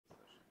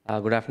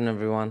Good afternoon,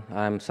 everyone.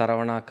 I'm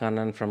Saravana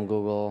Kannan from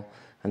Google,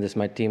 and this is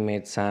my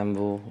teammate Sam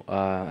Wu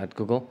at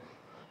Google.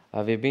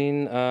 We've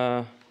been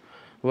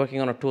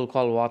working on a tool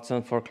called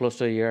Wattson for close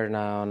to a year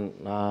now, and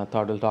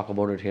thought we'll talk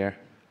about it here.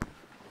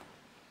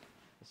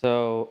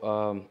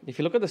 So, if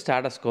you look at the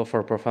status quo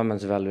for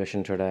performance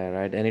evaluation today,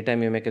 right?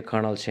 Anytime you make a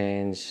kernel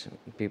change,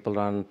 people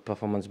run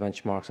performance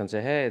benchmarks and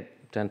say, "Hey,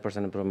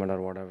 10% improvement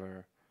or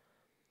whatever."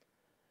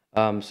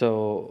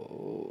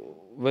 So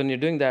when you're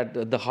doing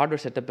that, the hardware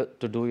setup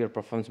to do your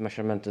performance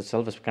measurement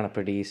itself is kind of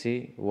pretty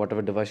easy.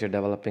 Whatever device you're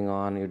developing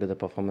on, you do the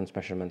performance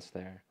measurements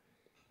there.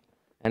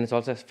 And it's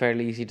also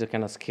fairly easy to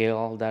kind of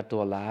scale that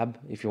to a lab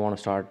if you want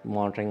to start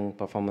monitoring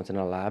performance in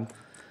a lab.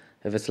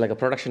 If it's like a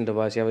production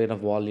device, you have enough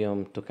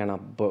volume to kind of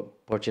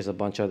purchase a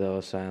bunch of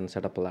those and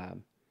set up a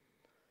lab.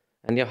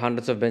 And you have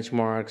hundreds of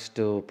benchmarks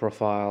to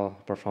profile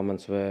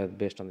performance with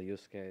based on the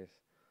use case.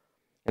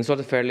 And so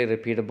it's fairly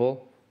repeatable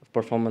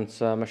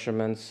performance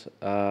measurements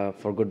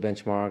for good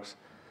benchmarks.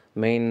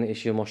 Main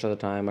issue most of the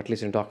time, at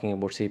least in talking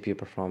about CPU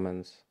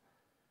performance,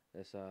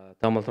 is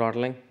thermal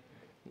throttling.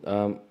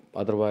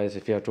 Otherwise,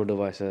 if you have two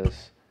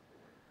devices,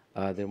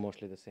 they're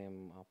mostly the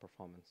same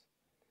performance.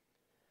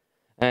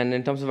 And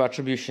in terms of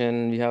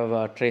attribution, we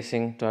have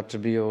tracing to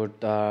attribute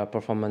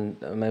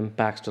performance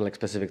impacts to like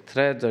specific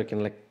threads, or you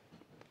can like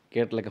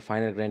get like a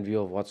finer grained view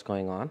of what's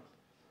going on.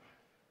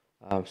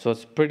 So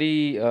it's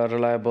pretty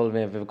reliable.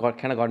 We've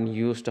kind of gotten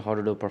used to how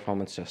to do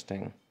performance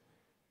testing.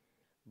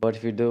 But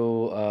if you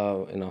do,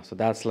 so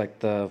that's like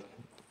the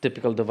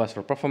typical device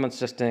for performance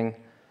testing.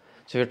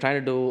 So if you're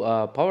trying to do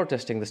power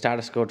testing, the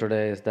status quo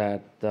today is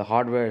that the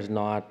hardware is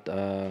not,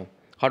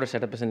 hardware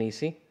setup isn't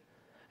easy.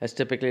 It's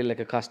typically like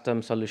a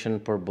custom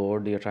solution per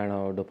board you're trying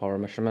to do power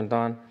measurement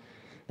on.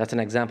 That's an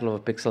example of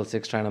a Pixel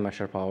 6 trying to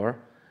measure power.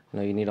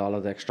 You need all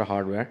of the extra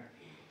hardware.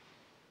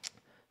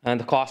 And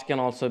the cost can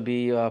also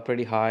be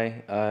pretty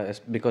high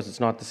because it's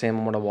not the same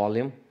amount of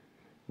volume.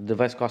 The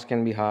device cost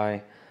can be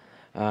high.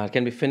 It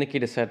can be finicky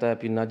to set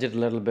up. You nudge it a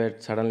little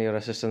bit, suddenly your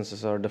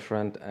resistances are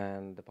different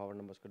and the power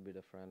numbers could be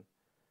different.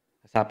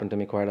 It's happened to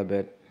me quite a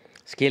bit.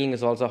 Scaling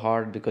is also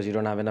hard because you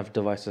don't have enough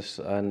devices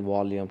and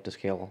volume to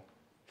scale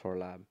for a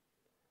lab.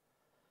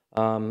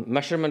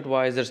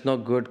 Measurement-wise, there's no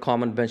good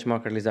common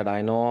benchmark, at least that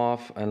I know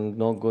of, and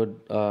no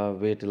good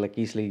way to like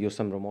easily use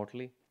them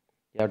remotely.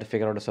 You have to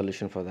figure out a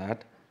solution for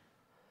that.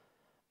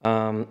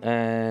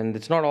 And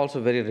it's not also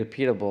very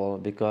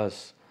repeatable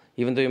because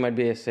even though you might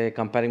be, say,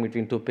 comparing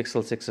between two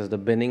Pixel 6s, the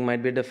binning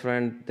might be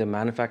different, the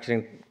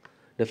manufacturing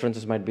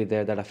differences might be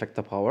there that affect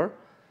the power.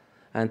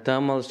 And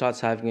thermal starts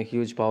having a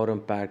huge power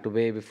impact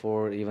way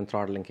before even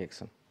throttling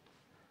kicks in.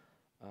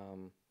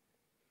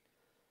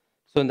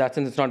 So in that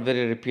sense, it's not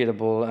very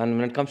repeatable. And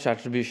when it comes to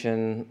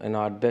attribution,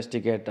 at best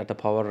you get at a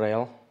power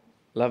rail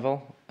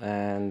level,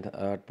 and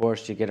at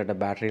worst you get at a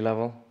battery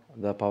level,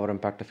 the power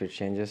impact of it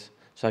changes.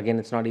 So again,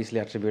 it's not easily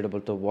attributable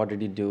to what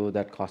did you do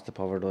that caused the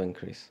power to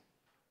increase.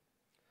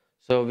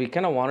 So we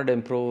kind of wanted to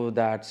improve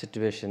that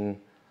situation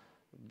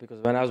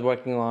because when I was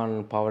working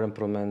on power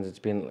improvements,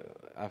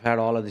 I've had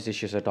all of these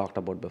issues I talked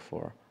about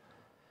before.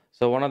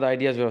 So one of the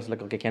ideas was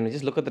like, okay, can we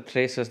just look at the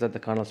traces that the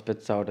kernel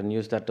spits out and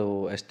use that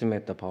to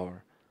estimate the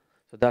power?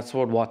 So that's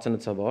what Wattson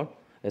is about.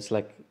 It's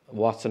like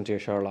Wattson to your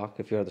Sherlock,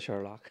 if you're the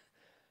Sherlock.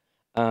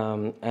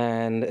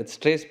 And it's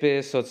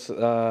trace-based, so it's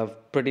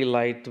pretty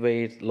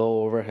lightweight,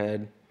 low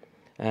overhead.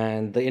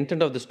 And the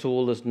intent of this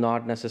tool is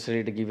not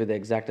necessarily to give you the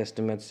exact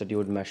estimates that you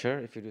would measure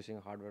if you're using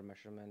a hardware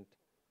measurement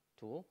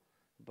tool,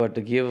 but to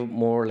give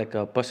more like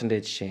a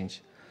percentage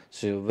change.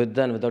 So with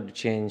and without the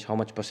change, how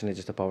much percentage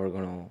is the power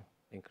going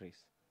to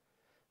increase?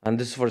 And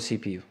this is for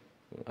CPU,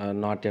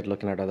 not yet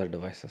looking at other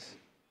devices.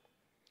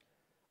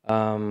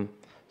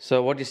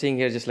 So what you're seeing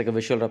here is just like a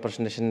visual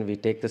representation. We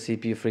take the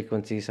CPU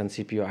frequencies and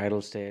CPU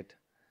idle state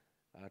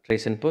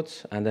trace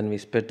inputs, and then we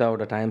spit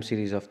out a time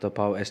series of the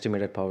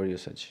estimated power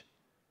usage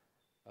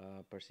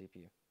per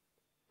CPU.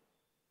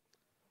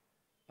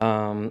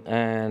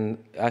 And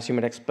as you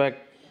might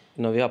expect,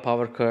 we have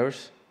power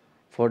curves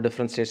for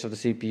different states of the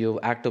CPU,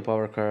 active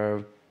power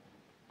curve.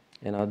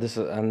 This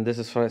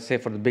is for, say,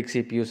 for the big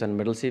CPUs and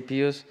middle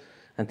CPUs,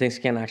 and things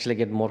can actually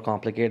get more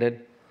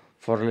complicated.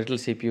 For a little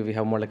CPU, we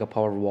have more like a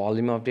power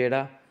volume of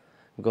data,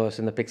 because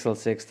in the Pixel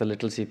 6, the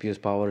little CPU's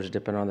power is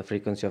dependent on the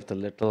frequency of the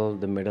little,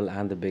 the middle,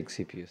 and the big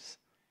CPUs.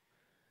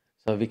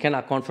 So we can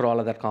account for all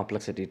of that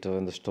complexity too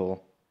in this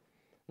tool.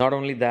 Not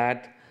only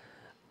that,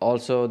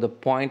 also the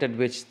point at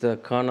which the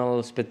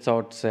kernel spits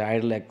out, say,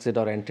 idle exit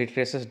or entry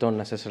traces don't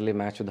necessarily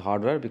match with the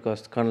hardware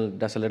because the kernel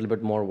does a little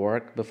bit more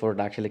work before it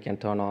actually can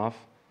turn off.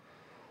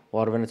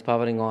 Or when it's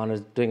powering on,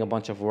 it's doing a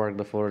bunch of work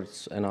before it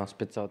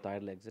spits out the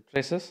idle exit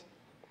traces.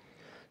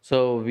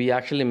 So we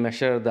actually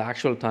measure the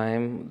actual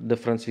time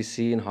difference we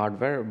see in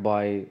hardware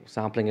by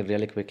sampling it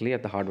really quickly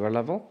at the hardware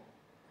level.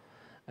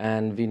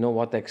 And we know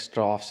what the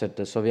extra offset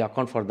is. So we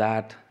account for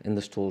that in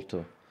this tool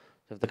too.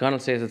 So if the kernel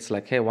says it's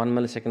like, hey, 1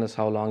 millisecond is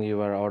how long you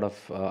were out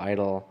of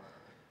idle,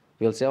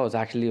 we'll say, oh, it's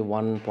actually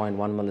 1.1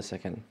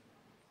 millisecond,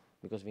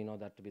 because we know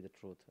that to be the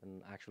truth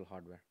in actual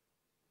hardware.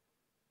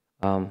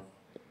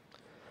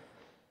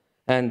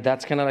 And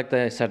that's kind of like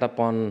the setup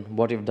on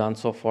what you've done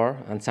so far.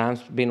 And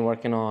Sam's been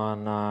working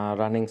on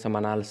running some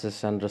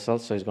analysis and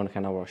results, so he's going to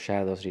kind of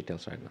share those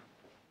details right now.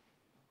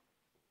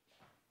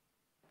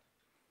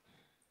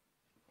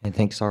 Hey,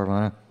 thanks,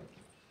 Saravana.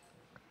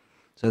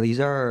 So these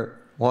are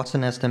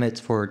Wattson estimates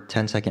for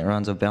 10-second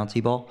runs of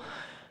bouncy ball.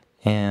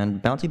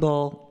 And bouncy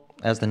ball,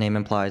 as the name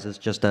implies, is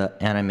just an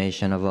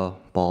animation of a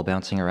ball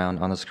bouncing around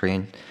on the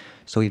screen.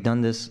 So we've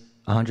done this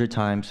 100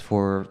 times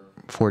for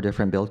 4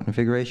 different build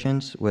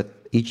configurations, with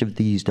each of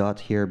these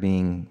dots here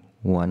being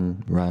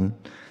 1 run.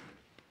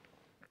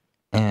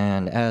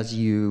 And as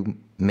you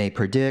may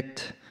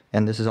predict,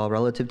 and this is all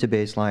relative to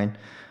baseline,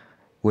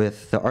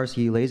 with the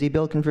RC lazy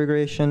build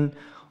configuration,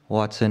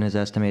 Wattson is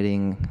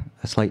estimating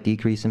a slight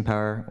decrease in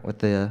power. With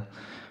the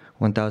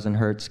 1000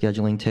 hertz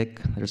scheduling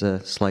tick, there's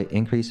a slight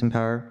increase in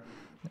power,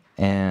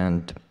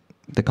 and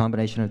the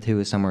combination of two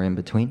is somewhere in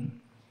between.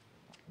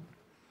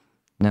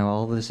 Now,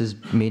 all of this is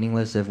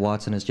meaningless if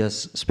Wattson is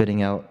just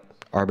spitting out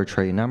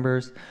arbitrary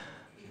numbers,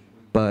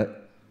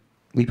 but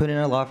we put in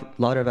a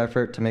lot of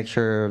effort to make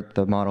sure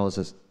the model is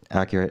as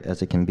accurate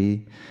as it can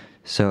be.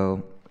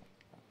 So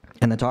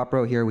in the top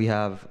row here, we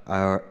have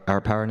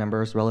our power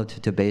numbers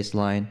relative to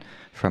baseline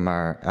from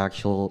our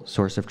actual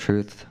source of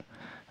truth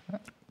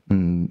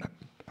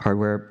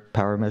hardware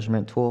power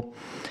measurement tool.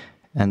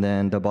 And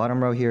then the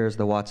bottom row here is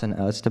the Wattson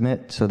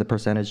estimate, so the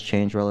percentage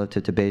change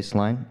relative to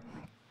baseline.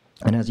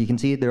 And as you can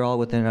see, they're all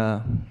within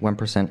a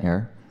 1%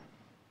 error.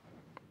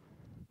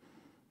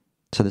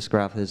 So this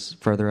graph is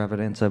further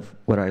evidence of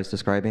what I was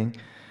describing.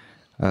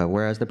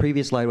 Whereas the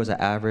previous slide was an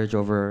average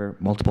over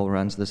multiple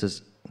runs, this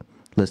is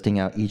listing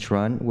out each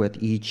run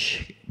with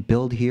each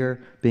build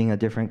here being a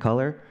different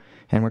color.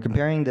 And we're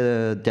comparing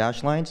the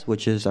dash lines,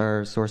 which is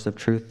our source of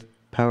truth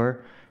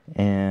power,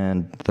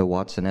 and the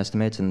Wattson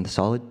estimates in the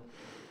solid.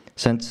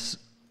 Since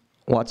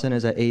Wattson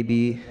is at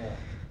AB,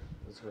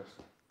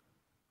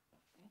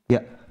 yeah.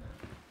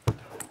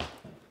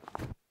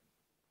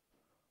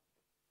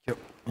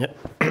 Yeah.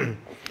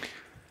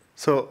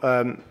 So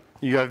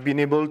you have been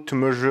able to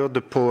measure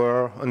the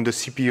power on the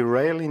CPU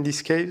rail in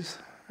this case?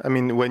 I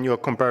mean, when you are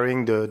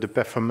comparing the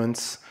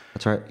performance,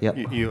 That's right, yeah.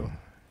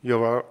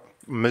 You are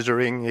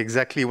measuring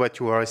exactly what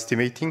you are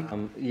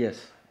estimating?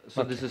 Yes.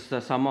 So this is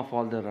the sum of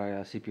all the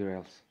CPU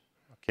rails.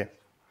 Okay.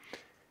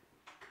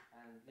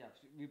 And yeah,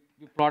 so we're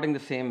plotting the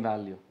same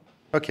value.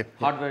 Okay.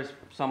 Hardware is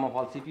sum of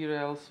all CPU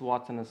rails.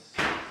 Wattson is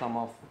sum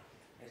of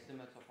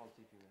estimates of all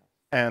CPU rails.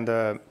 And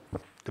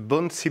the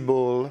bouncy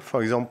ball,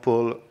 for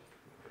example,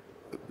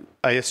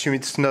 I assume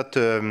it's not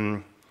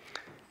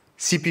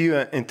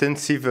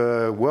CPU-intensive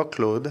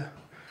workload.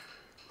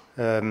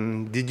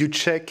 Did you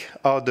check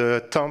how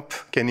the temp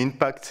can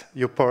impact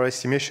your power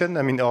estimation?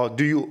 I mean, or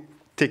do you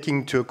take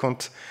into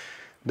account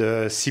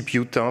the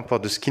CPU temp or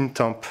the skin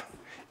temp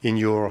in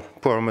your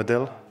power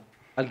model?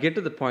 I'll get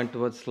to the point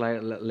towards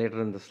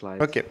later in the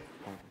slides. Okay,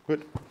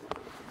 good.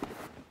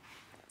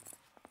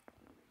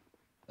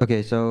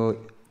 Okay, so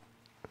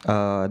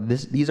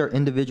these are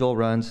individual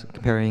runs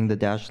comparing the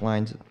dashed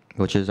lines,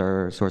 which is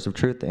our source of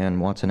truth, and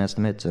Wattson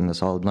estimates in the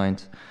solid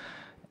lines.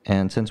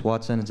 And since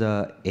Wattson is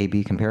a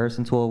A/B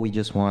comparison tool, we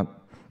just want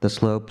the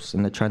slopes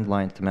and the trend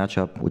lines to match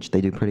up, which they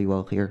do pretty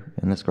well here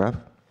in this graph.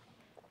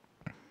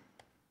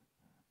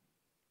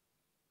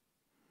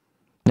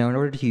 Now, in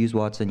order to use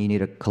Wattson, you need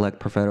to collect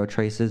Perfetto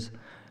traces.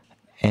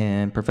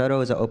 And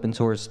Perfetto is an open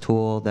source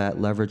tool that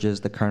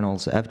leverages the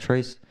kernel's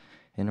ftrace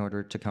in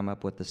order to come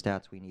up with the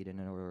stats we need in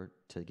order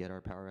to get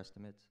our power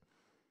estimates.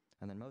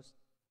 And then most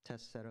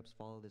test setups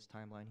follow this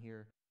timeline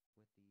here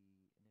with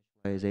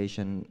the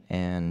initialization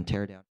and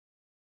teardown.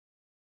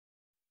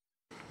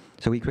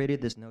 So we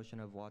created this notion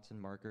of Wattson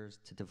markers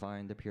to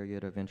define the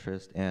period of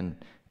interest and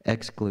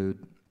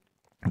exclude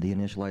the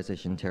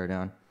initialization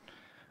teardown.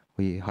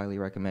 We highly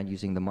recommend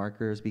using the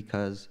markers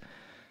because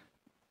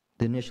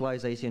the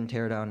initialization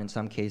teardown in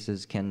some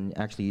cases can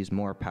actually use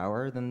more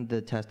power than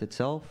the test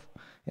itself.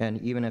 And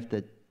even if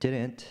it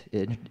didn't,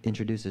 it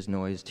introduces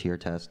noise to your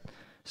test.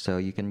 So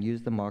you can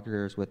use the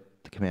markers with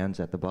the commands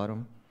at the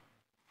bottom.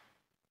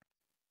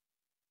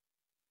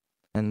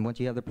 And once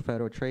you have the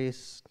Perfetto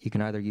trace, you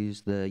can either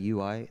use the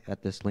UI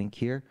at this link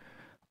here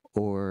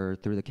or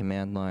through the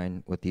command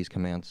line with these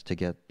commands to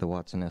get the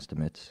Wattson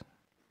estimates.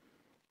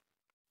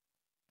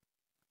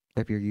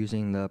 If you're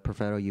using the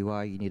Perfetto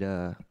UI, you need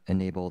to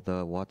enable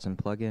the Wattson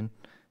plugin.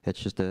 It's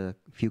just a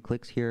few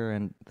clicks here,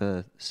 and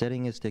the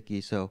setting is sticky,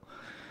 so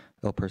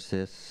it'll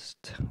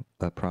persist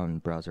upon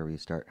browser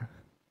restart.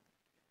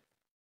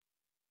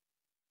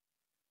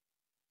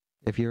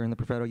 If you're in the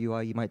Perfetto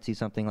UI, you might see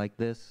something like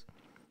this.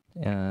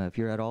 If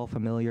you're at all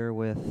familiar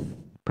with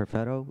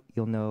Perfetto,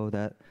 you'll know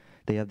that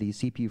they have these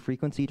CPU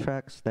frequency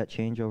tracks that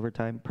change over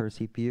time per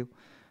CPU.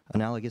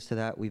 Analogous to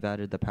that, we've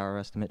added the power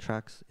estimate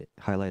tracks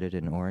highlighted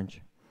in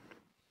orange.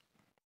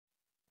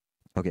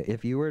 Okay,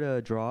 if you were to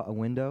draw a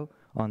window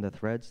on the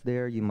threads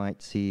there, you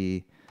might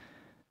see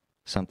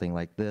something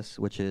like this,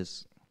 which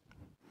is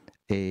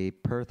a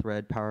per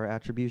thread power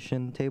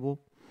attribution table.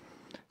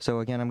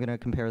 So again, I'm going to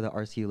compare the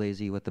RC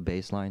lazy with the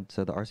baseline.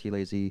 So the RC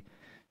lazy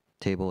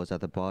table is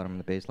at the bottom,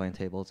 the baseline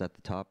table is at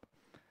the top.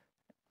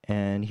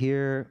 And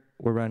here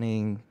we're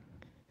running,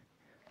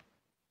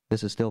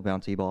 this is still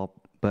bouncy ball,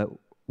 but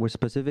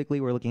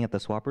we're looking at the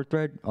swapper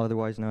thread,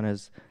 otherwise known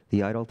as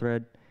the idle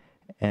thread.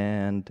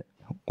 And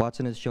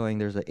Wattson is showing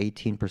there's an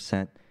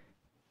 18%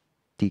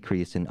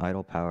 decrease in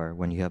idle power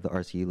when you have the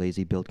RCU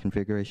lazy build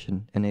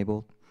configuration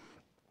enabled.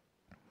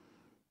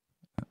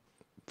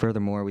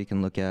 Furthermore, we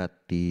can look at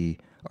the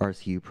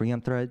RCU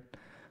preamp thread.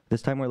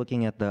 This time we're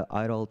looking at the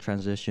idle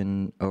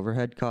transition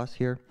overhead cost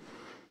here.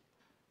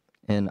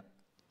 And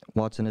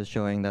Wattson is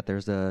showing that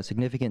there's a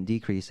significant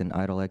decrease in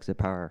idle exit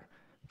power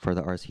for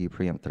the RCU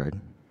preamp thread.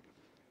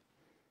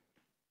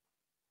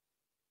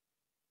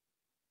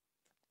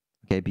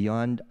 Okay,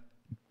 beyond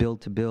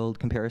build-to-build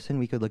comparison,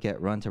 we could look at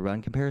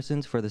run-to-run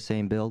comparisons for the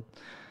same build.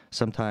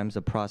 Sometimes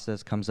a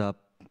process comes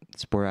up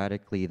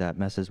sporadically that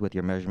messes with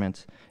your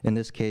measurements. In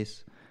this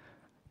case,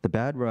 the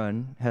bad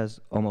run has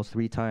almost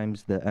 3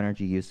 times the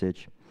energy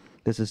usage.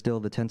 This is still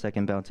the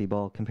 10-second bouncy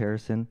ball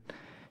comparison.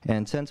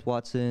 And since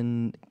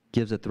Wattson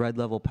gives a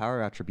thread-level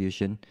power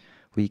attribution,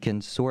 we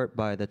can sort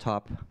by the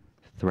top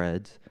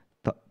threads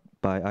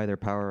by either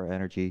power or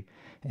energy.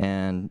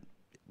 And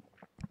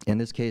in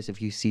this case,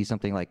 if you see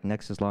something like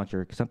Nexus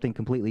Launcher, something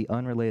completely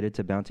unrelated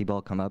to bouncy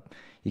ball come up,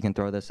 you can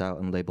throw this out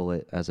and label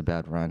it as a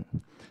bad run.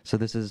 So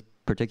this is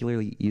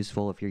particularly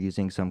useful if you're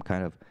using some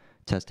kind of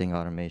testing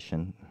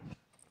automation.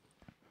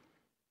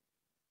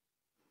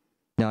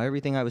 Now,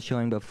 everything I was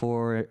showing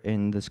before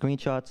in the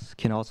screenshots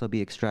can also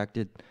be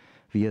extracted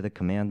via the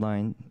command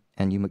line,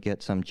 and you might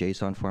get some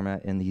JSON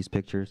format in these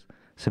pictures,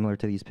 similar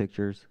to these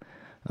pictures.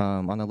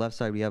 On the left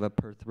side, we have a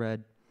per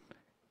thread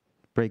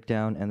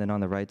breakdown, and then on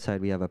the right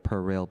side, we have a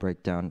per rail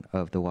breakdown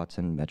of the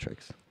Wattson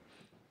metrics.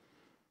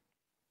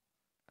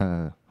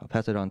 I'll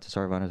pass it on to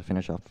Saravana to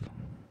finish off.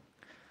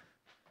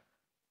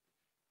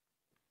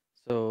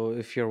 So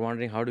if you're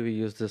wondering how do we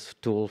use this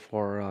tool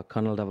for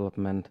kernel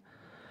development,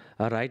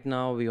 right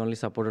now we only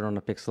support it on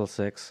a Pixel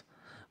 6,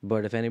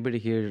 but if anybody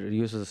here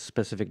uses a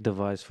specific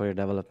device for your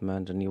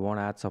development and you want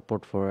to add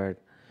support for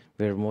it,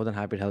 we're more than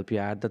happy to help you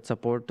add that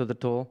support to the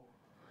tool.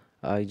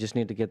 You just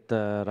need to get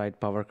the right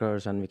power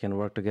curves and we can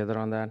work together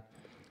on that.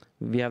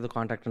 We have the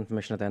contact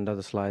information at the end of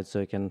the slide, so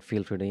you can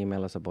feel free to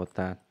email us about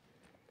that.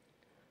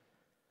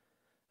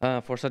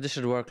 For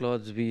suggested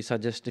workloads, we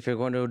suggest if you're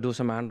going to do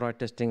some Android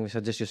testing, we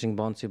suggest using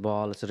Bouncy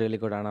Ball. It's a really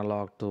good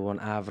analog to an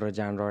average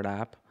Android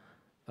app.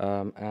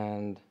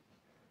 And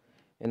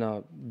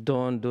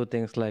don't do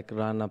things like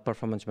run a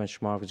performance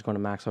benchmark, which is going to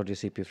max out your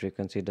CPU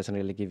frequency. It doesn't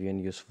really give you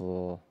any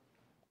useful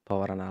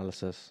power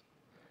analysis.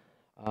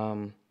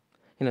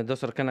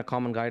 Those are kind of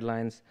common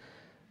guidelines.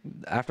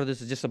 After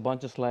this is just a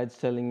bunch of slides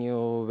telling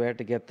you where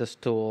to get this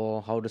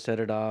tool, how to set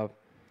it up.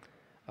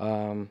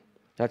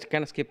 Let's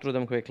kind of skip through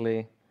them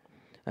quickly.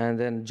 And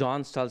then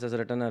John Stultz has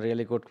written a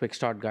really good quick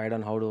start guide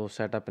on how to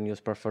set up and use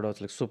Perfetto.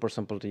 It's like super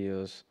simple to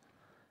use.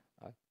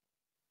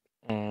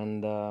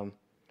 And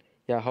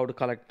how to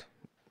collect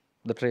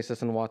the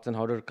traces in Wattson,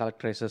 how to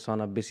collect traces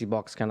on a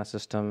BusyBox kind of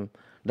system.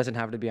 Doesn't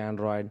have to be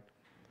Android.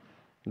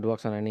 It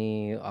works on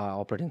any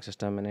operating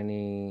system and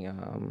any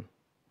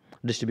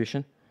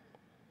distribution.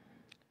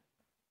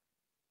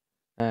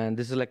 And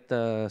this is like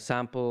the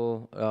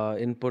sample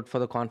input for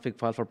the config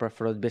file for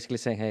Perfetto. It's basically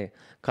saying, hey,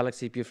 collect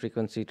CPU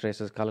frequency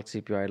traces, collect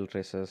CPU idle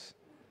traces.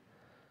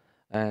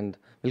 And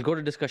we'll go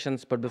to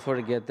discussions, but before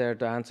we get there,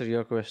 to answer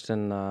your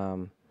question,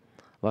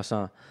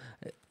 Wattson,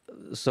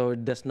 so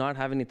it does not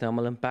have any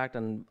thermal impact,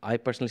 and I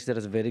personally see that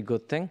as a very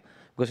good thing,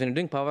 because when you're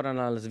doing power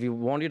analysis, we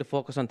want you to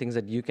focus on things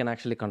that you can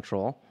actually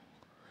control.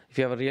 If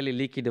you have a really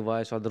leaky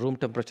device or the room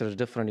temperature is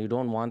different, you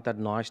don't want that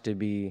noise to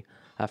be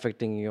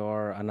affecting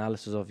your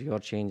analysis of your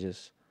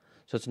changes.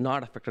 So it's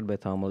not affected by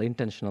thermal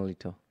intentionally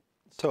too.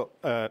 So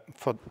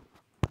for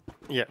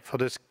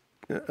this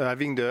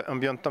having the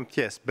ambient temp,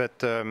 yes,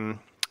 but I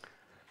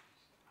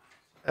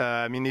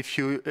mean,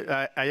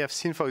 I have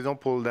seen, for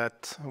example,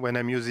 that when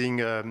I'm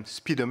using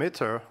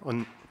speedometer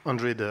on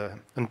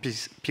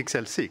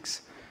Pixel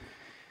 6,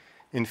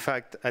 in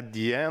fact, at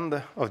the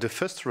end of the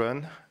first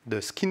run,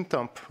 the skin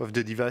temp of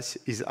the device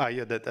is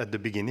higher than at the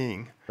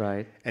beginning.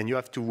 Right. And you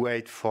have to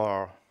wait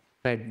for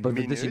Right, but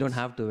minutes. with this, you don't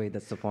have to wait.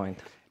 That's the point.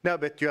 No,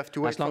 but you have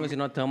to wait. As long as you're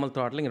not thermal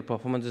throttling, your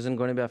performance isn't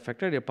going to be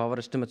affected. Your power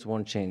estimates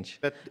won't change.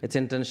 But it's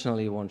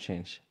intentionally won't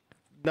change.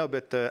 No,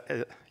 but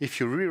if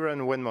you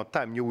rerun one more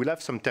time, you will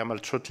have some thermal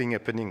throttling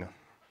happening.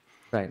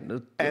 Right.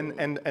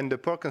 And the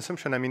power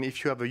consumption. I mean,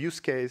 if you have a use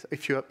case,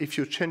 if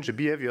you change the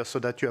behavior so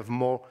that you have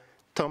more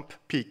temp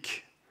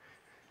peak,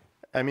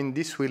 I mean,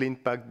 this will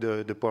impact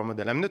the power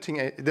model. I'm not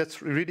saying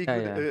that's really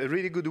good, a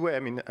really good way. I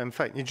mean, I'm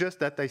fine. It's just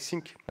that I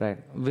think. Right.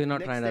 We're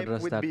not trying to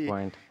address that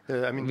point.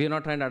 I mean, we're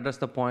not trying to address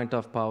the point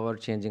of power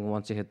changing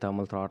once you hit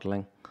thermal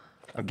throttling.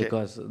 Okay.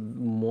 Because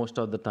most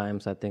of the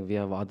times, I think we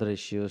have other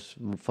issues.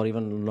 For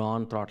even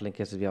non-throttling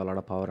cases, we have a lot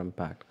of power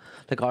impact.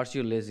 Like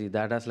RCU lazy,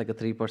 that has like a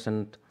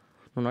 3%,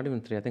 no, not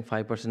even 3, I think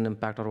 5%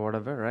 impact or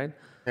whatever, right?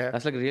 Yeah.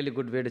 That's like a really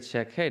good way to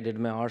check, hey, did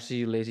my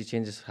RCU lazy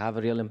changes have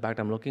a real impact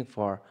I'm looking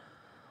for?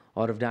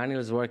 Or if Daniel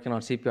is working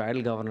on CPU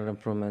idle governor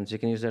improvements, you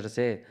can use that to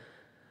say,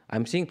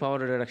 I'm seeing power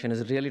reduction.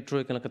 Is it really true?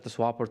 You can look at the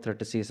swapper thread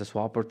to see is the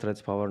swapper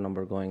thread's power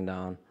number going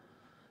down.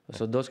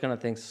 So those kind of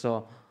things.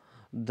 So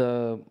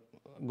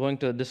going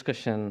to a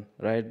discussion,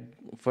 right?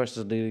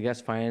 First, do you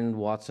guys find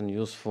Wattson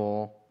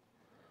useful?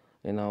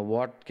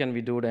 What can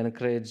we do to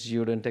encourage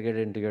you to integrate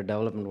it into your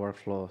development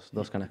workflows?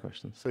 Those kind of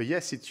questions. So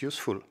yes, it's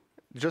useful.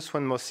 Just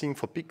one more thing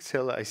for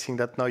Pixel. I think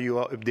that now you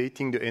are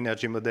updating the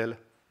energy model.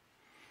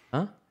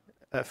 Huh?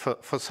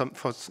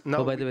 Now.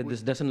 Oh, by the way,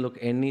 this doesn't look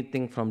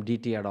anything from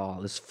DT at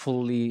all. It's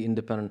fully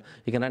independent.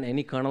 You can run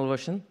any kernel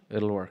version,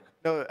 it'll work.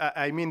 No,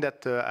 I mean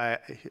that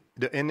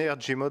the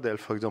energy model,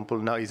 for example,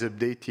 now is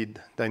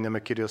updated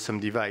dynamically on some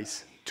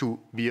device to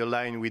be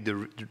aligned with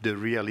the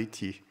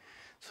reality.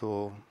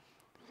 So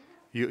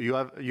you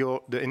have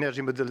the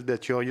energy model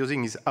that you're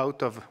using is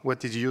out of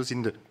what is used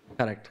in the...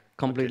 Correct.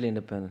 Completely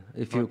independent.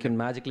 If you can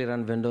magically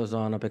run Windows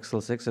on a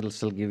Pixel 6, it'll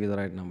still give you the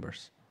right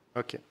numbers.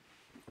 Okay.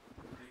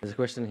 There's a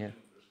question here.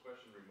 There's a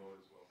question remote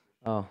as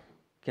well. Oh,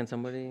 can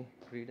somebody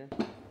read it?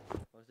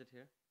 Or is it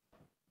here?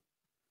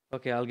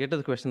 Okay, I'll get to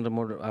the question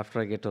remote after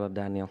I get to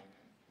Daniel.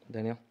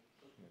 Daniel?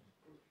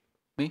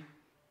 Me?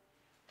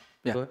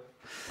 Yeah. Go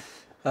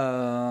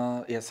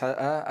ahead. Yes,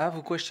 I have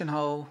a question.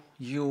 How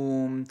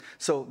you...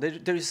 So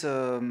there is...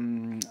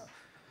 when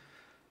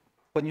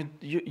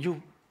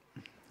you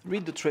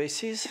read the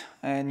traces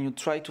and you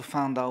try to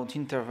find out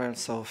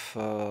intervals of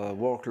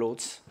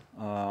workloads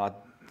at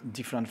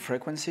different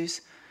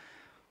frequencies,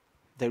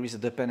 there is a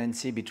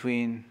dependency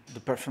between the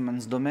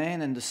performance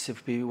domain and the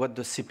CPU, what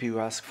the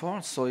CPU asks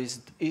for. So is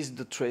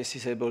the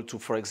traces able to,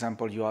 for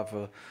example, you have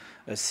a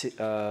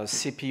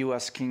CPU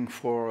asking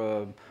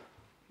for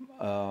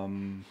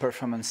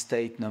performance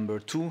state number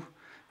 2,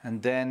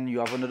 and then you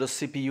have another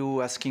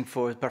CPU asking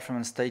for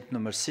performance state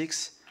number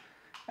 6.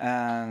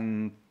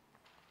 And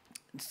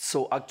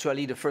so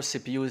actually the first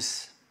CPU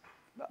is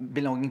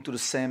belonging to the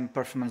same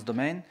performance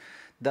domain.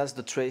 Does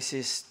the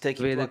traces take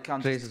into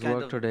account? The way the traces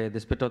work today, they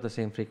spit out the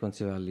same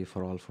frequency value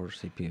for all 4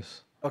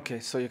 CPUs. Okay,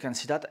 so you can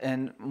see that.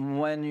 And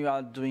when you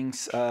are doing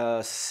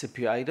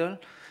CPU idle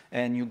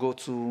and you go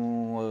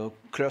to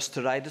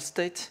cluster idle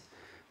state,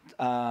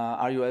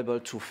 are you able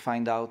to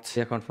find out?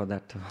 Yeah, account for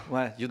that too.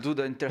 Well, you do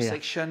the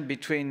intersection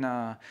between.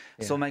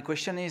 So my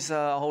question is,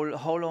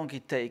 how long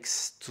it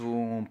takes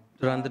to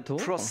run the tool?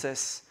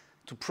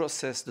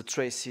 process the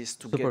traces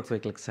to Super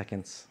quick, like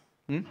seconds.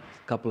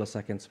 Couple of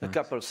seconds max. A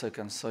couple of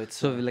seconds. So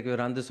it's like we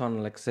run this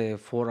on, like, say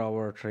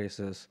 4-hour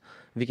traces.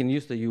 We can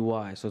use the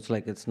UI, so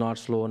it's not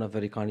slow enough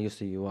where you can't use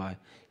the UI.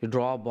 You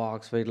draw a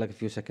box, wait like a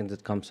few seconds,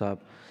 it comes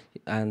up,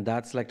 and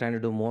that's like trying to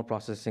do more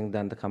processing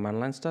than the command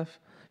line stuff.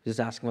 Just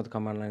asking about the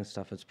command line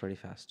stuff, it's pretty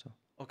fast too.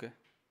 Okay.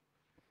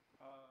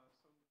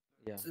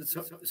 Yeah.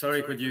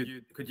 Sorry, could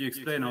you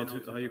explain how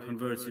you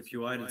convert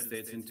CPU idle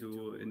states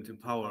into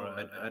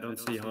power? I don't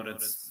see how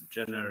that's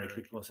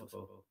generically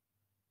possible.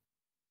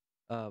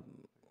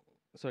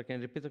 Sorry, can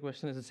you repeat the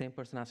question? Is the same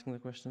person asking the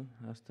question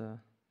as the...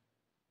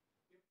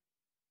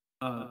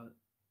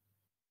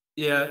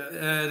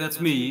 that's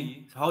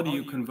me. How do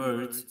you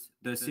convert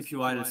the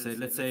CPU idle state?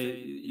 Let's say,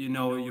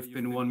 you've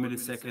been 1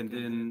 millisecond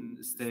in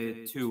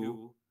state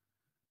 2.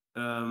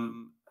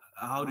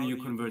 How do you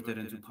convert that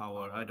into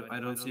power? I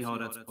don't see how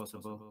that's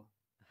possible.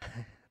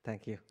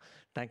 Thank you.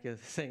 Thank you.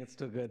 Saying it's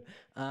too good.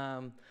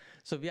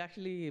 So we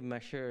actually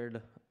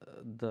measured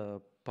the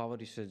power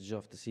usage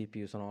of the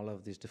CPUs on all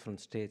of these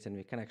different states, and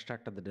we can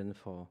extract the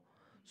info.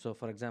 So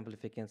for example,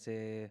 if we can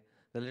say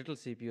the little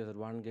CPU is at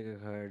 1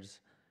 gigahertz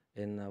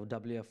in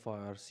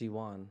WFR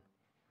C1,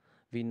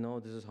 we know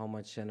this is how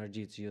much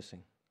energy it's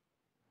using.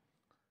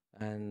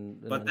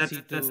 And but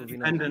that's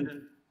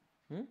dependent.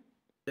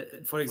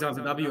 For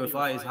example,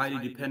 WFI is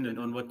highly dependent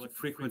on what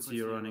frequency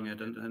you're running at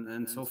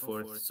and so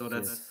forth. So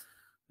that's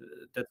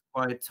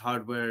quite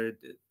hardware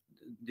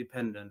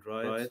dependent,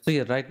 right? So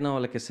yeah, right now,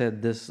 like I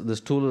said, this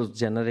tool is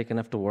generic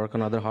enough to work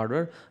on other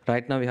hardware.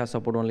 Right now, we have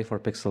support only for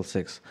Pixel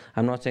 6.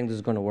 I'm not saying this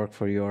is going to work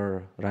for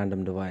your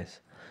random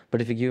device.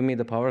 But if you give me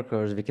the power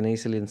curves, we can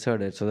easily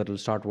insert it so that it'll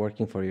start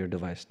working for your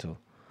device too.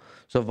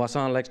 So if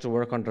Wattson likes to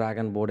work on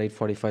Dragon Board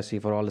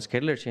 845C for all the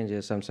scheduler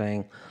changes, I'm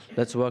saying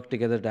let's work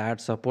together to add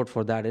support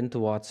for that into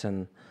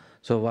Wattson.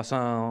 So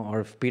Wattson,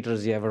 or if Peter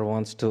Z ever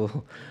wants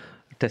to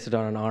test it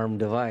on an ARM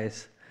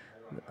device,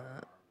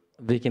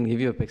 we can give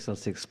you a Pixel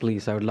 6,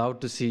 please. I would love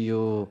to see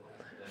you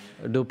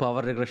do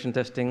power regression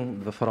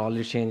testing for all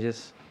your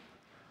changes.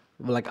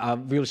 Like,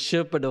 we'll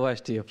ship a device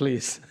to you,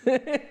 please.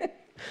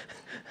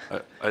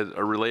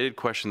 A related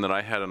question that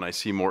I had, and I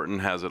see Morten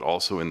has it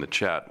also in the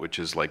chat, which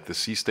is like the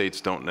C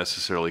states don't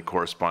necessarily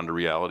correspond to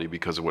reality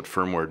because of what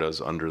firmware does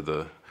under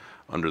the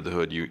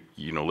hood.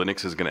 You know,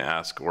 Linux is going to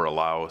ask or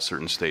allow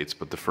certain states,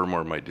 but the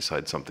firmware might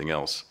decide something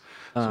else.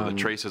 So the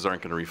traces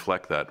aren't going to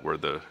reflect that, where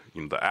the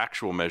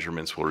actual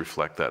measurements will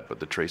reflect that, but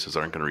the traces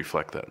aren't going to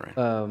reflect that, right?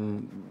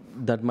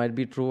 That might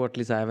be true. At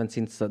least I haven't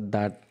seen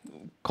that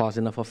cause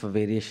enough of a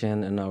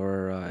variation in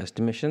our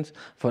estimations.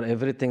 For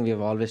everything, we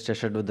have always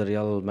tested with the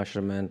real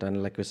measurement,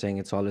 and like we're saying,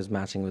 it's always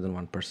matching within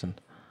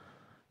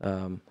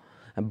 1%.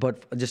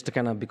 But just to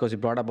kind of, because you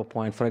brought up a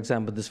point, for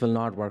example, this will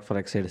not work for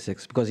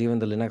x86 because even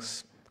the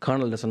Linux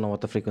kernel doesn't know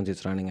what the frequency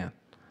it's running at,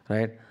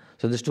 right?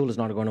 So this tool is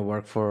not going to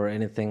work for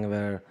anything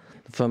where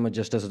the firmware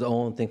just does its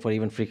own thing for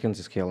even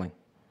frequency scaling.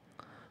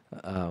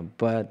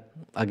 But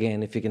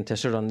again, if you can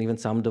test it on even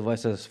some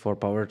devices for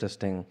power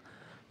testing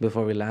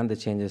before we land the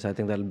changes, I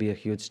think that'll be a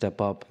huge step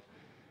up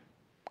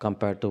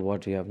compared to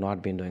what we have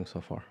not been doing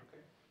so far.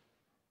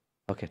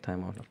 Okay,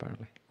 time out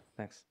apparently.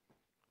 Thanks.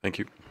 Thank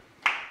you.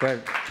 Go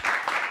ahead.